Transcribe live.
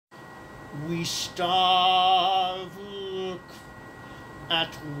We starve, look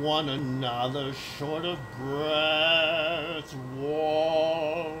at one another, short of breath,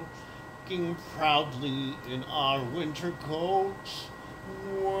 walking proudly in our winter coats,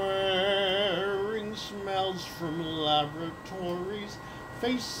 wearing smells from laboratories,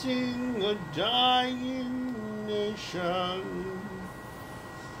 facing a dying nation,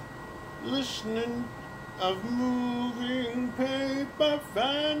 listening of moving paper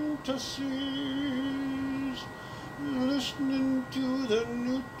fantasies, listening to the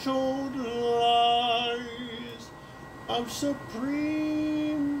new told lies of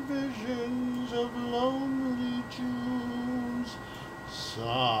supreme visions of lonely tunes.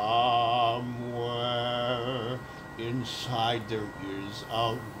 Somewhere inside there is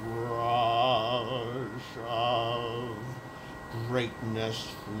a rush of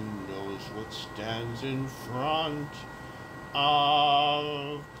greatness. Who knows what stands in front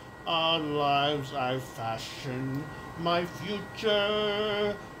of our lives? I fashion my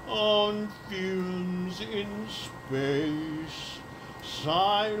future on fumes in space.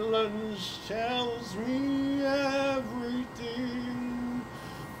 Silence tells me everything,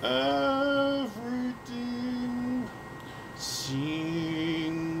 everything.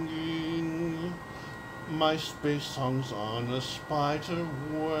 Singing my space songs on a spider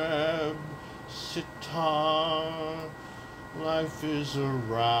web sitar. Life is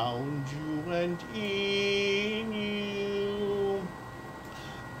around you and in you.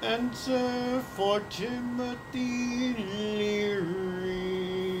 Enter for Timothy Leary,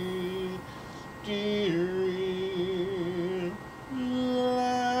 dearie.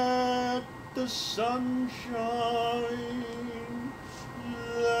 Let the sun shine.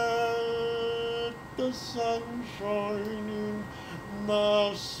 Let the sun shine in,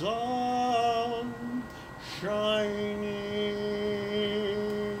 the sun shining.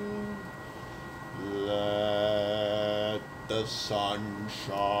 Let the sun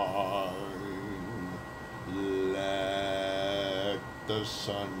shine. Let the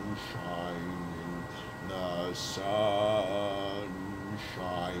sun shine. The sun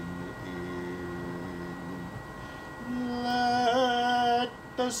shine in. Let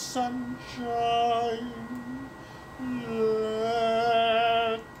the sun shine.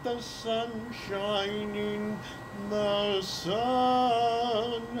 Let the sun shine in. The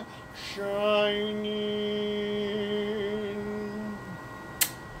sun shining.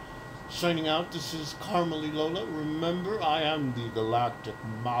 Signing out, this is Carmely Lola. Remember, I am the Galactic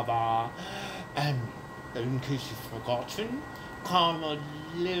Mother. And in case you've forgotten, karma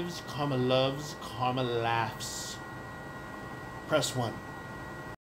lives, karma loves, karma laughs. Press 1.